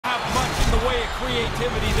away at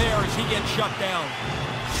creativity there as he gets shut down.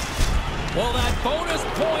 Well, that bonus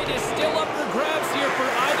point is still up for grabs here for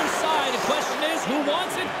either side. The question is, who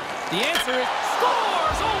wants it? The answer is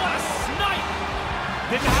scores! Oh, what a snipe!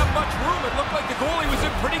 Didn't have much room. It looked like the goalie was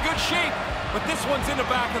in pretty good shape, but this one's in the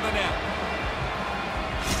back of the net.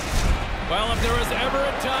 Well, if there was ever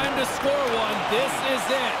a time to score one, this is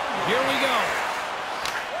it. Here we go.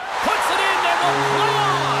 Puts it in and will play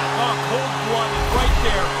on! Oh, cold-blooded right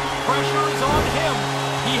there. Pressure is on him.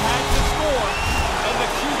 He had to score, and the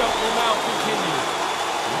shootout will now continue.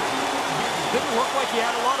 Didn't look like he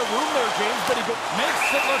had a lot of room there, James, but he makes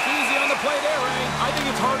it look easy on the play there, Ray. I think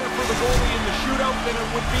it's harder for the goalie in the shootout than it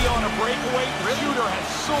would be on a breakaway. The shooter has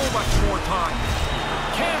so much more time.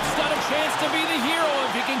 Kampf's got a chance to be the hero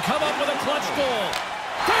if he can come up with a clutch goal.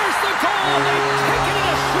 There's the goal! They take it in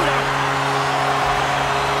a shootout.